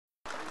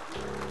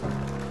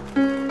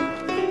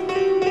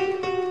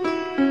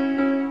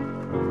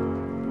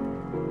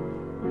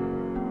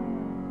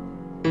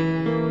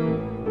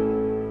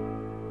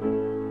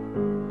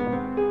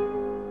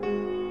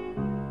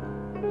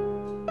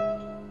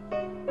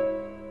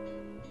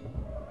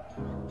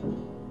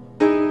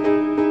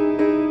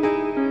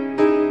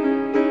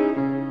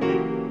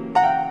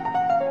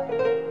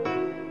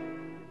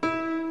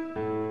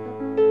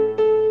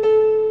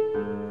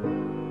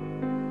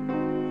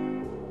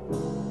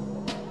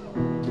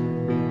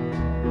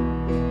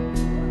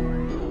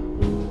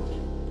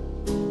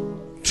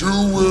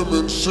Two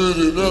women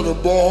sitting at a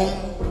bar,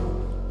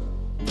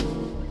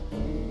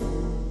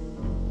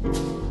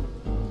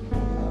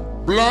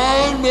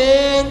 blind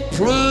man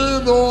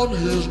playing on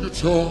his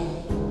guitar,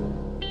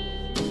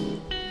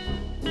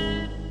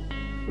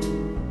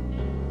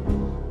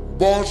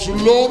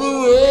 Barcelona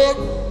red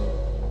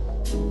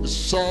is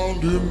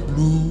sounding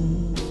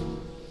blue.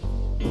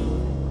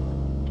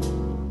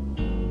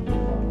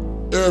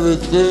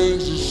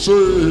 Everything's the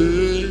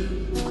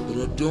same, but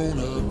I don't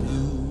have you.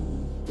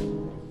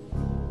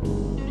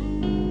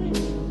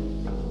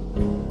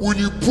 When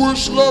you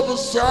push love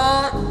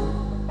aside,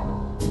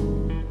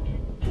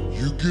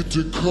 you get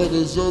the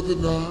colors of the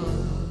night.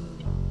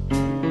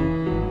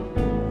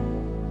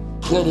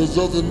 Colors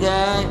of the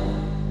night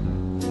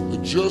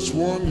that just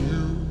one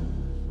hue.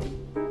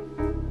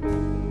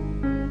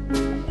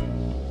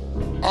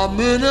 I'm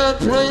in that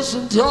place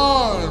and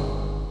time.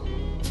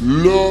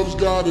 Love's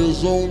got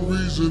his own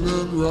reason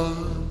and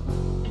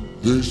rhyme.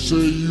 They say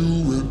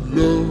you in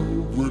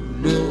love with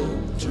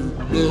love to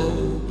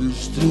love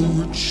is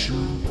through its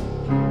shoe.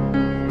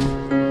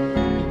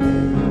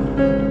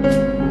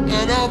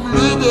 And I'm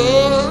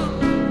living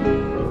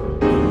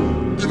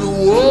in a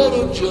world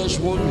of just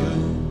one you.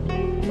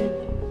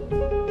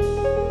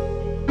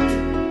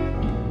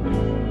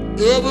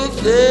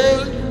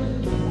 Everything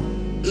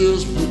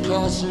is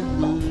Picasso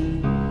blue.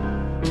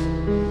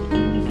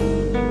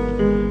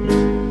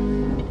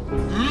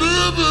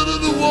 Living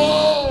in the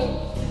world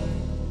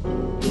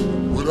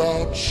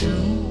without you.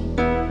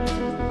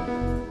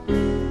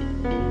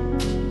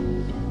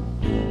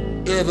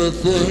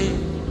 Everything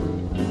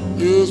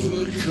is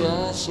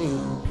Picasso.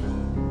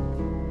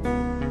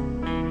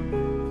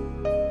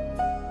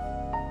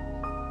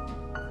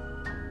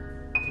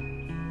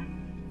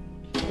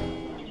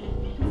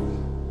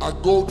 I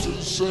go to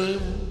the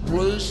same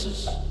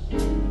places,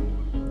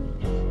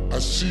 I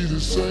see the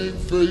same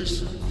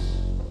faces.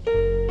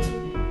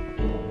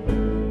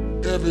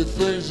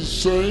 Everything's the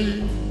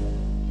same,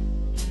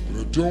 but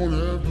I don't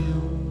have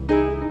you.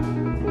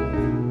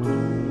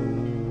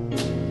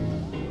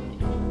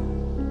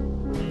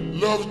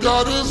 Love's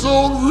got his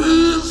own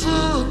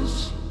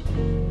reasons,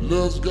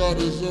 love's got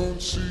his own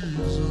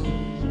seasons.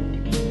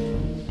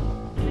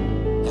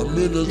 I'm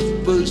in this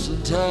space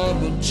and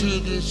time until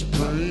this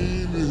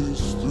pain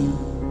is through.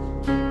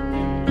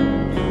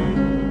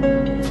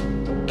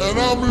 And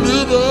I'm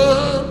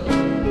living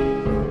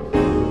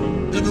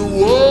in a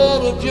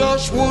world of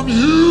just one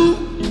hue.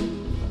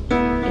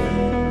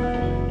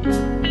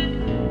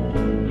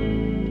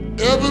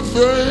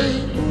 Everything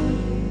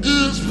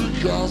is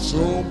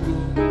Picasso blue.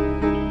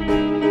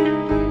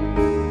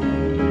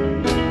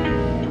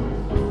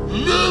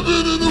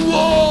 Living in a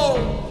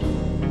world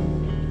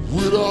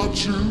without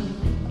you.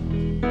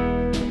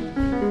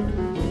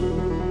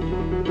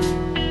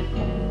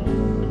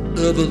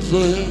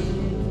 Everything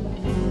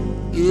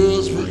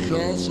is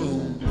Picasso.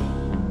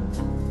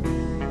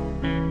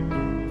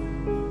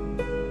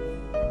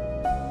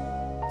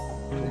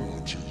 Come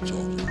on, Chief, talk to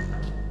me.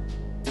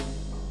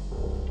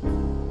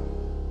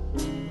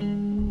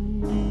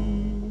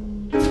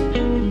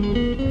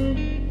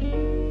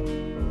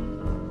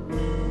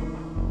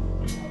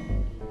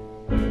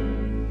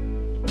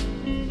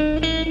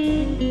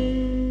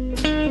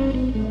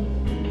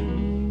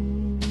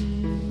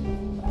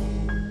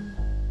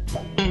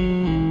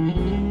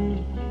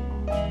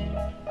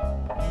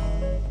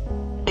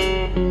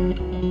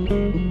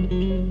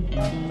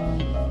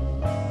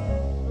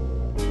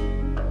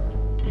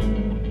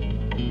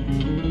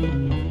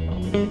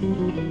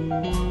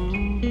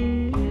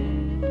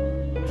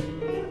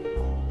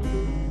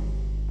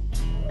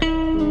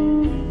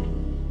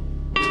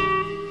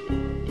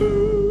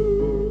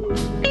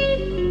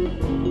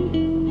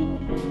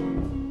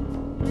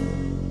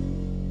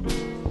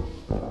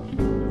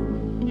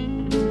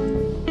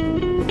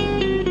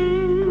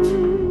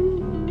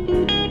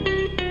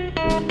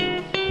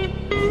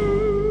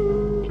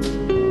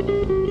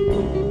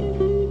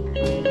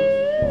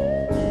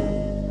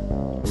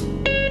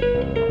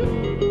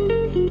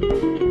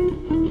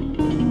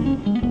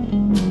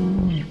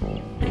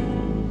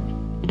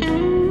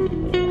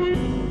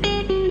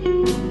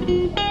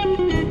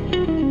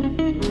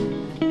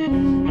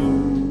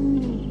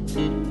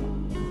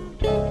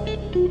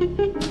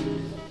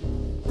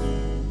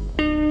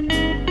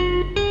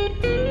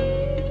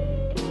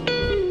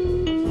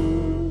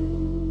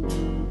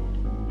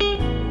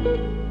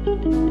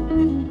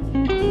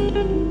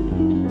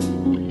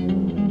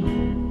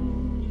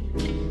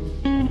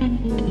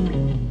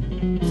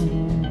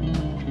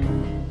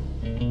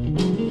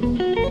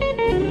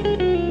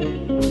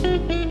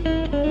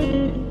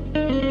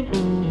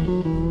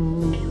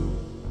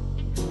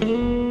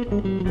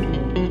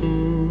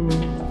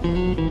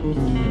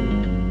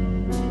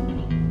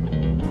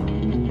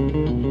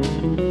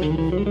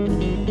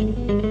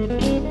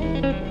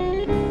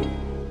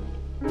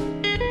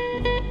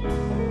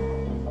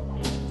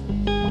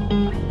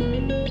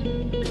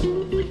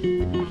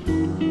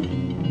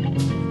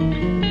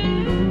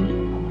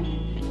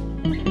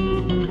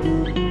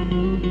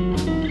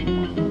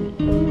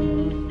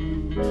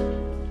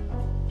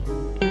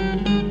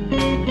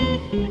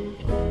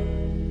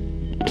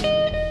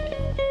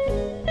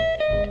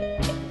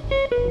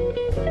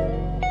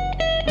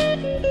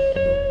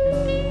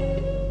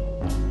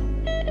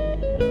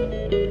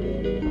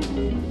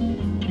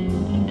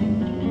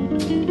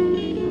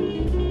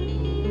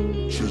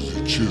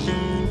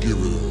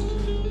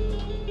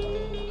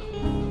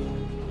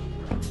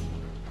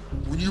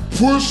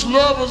 push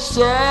love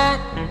aside,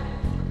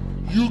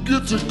 you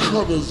get the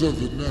colors of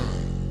the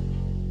night.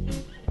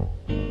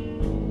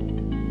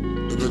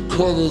 And the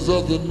colors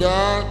of the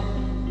night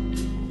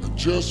are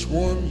just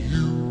one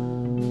hue.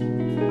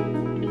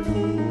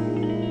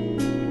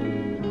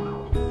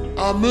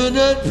 I'm in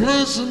that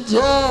place and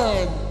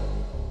time.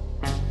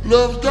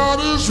 Love's got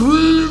its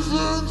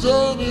reasons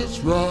and its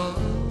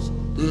rhymes.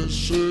 They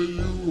say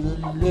you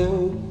in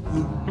love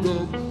with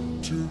love,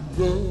 to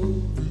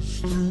love is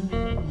through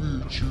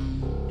with you.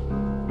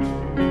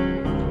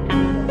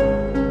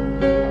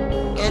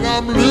 And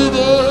I'm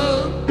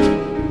living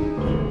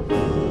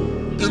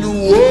in a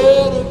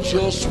world of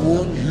just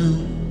one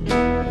hue.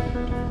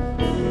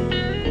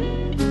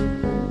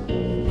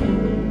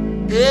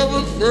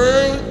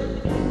 Everything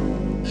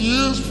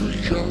is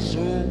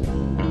Picasso.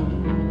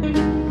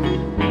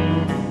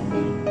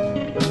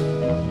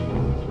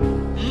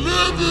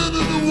 Living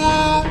in the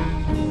world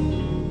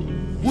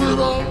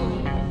without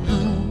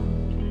you.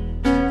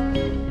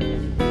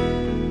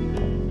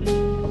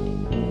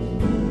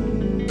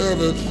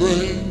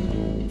 Everything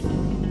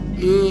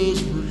is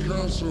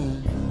Picasso.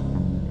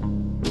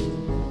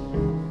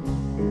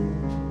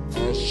 I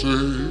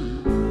say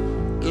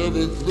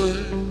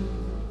everything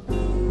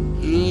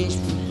is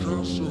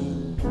Picasso.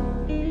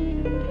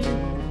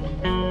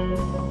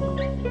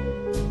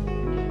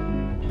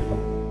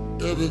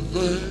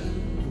 Everything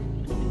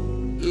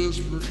is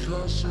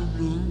Picasso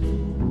blue.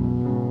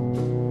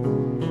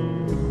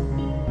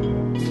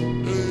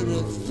 Ain't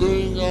a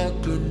thing I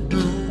can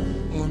do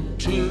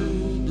until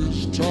this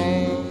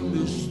time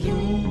is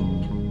through.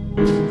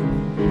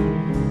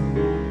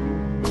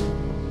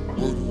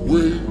 But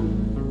wait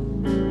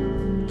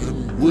and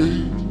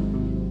wait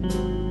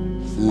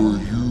for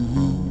you.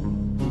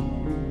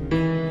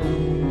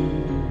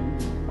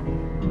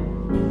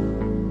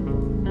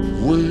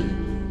 Wait,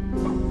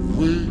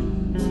 wait.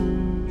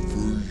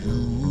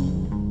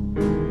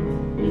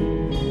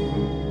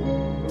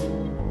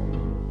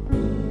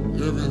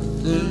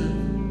 Everything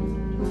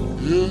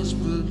is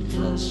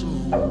Picasso.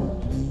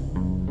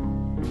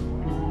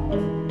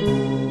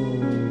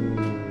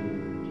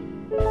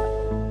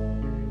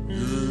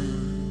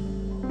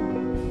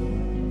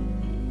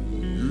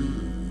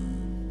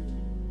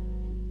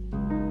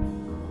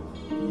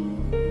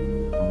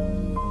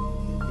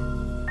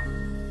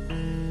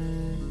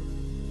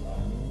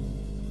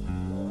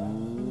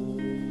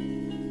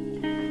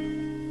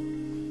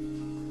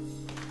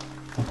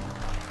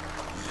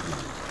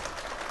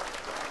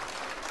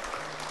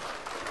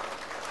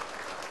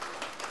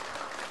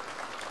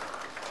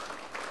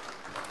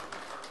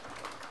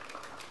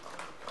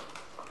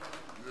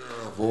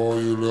 For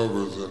all you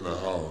lovers in the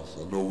house,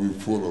 I know we're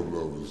full of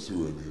lovers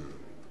too in here.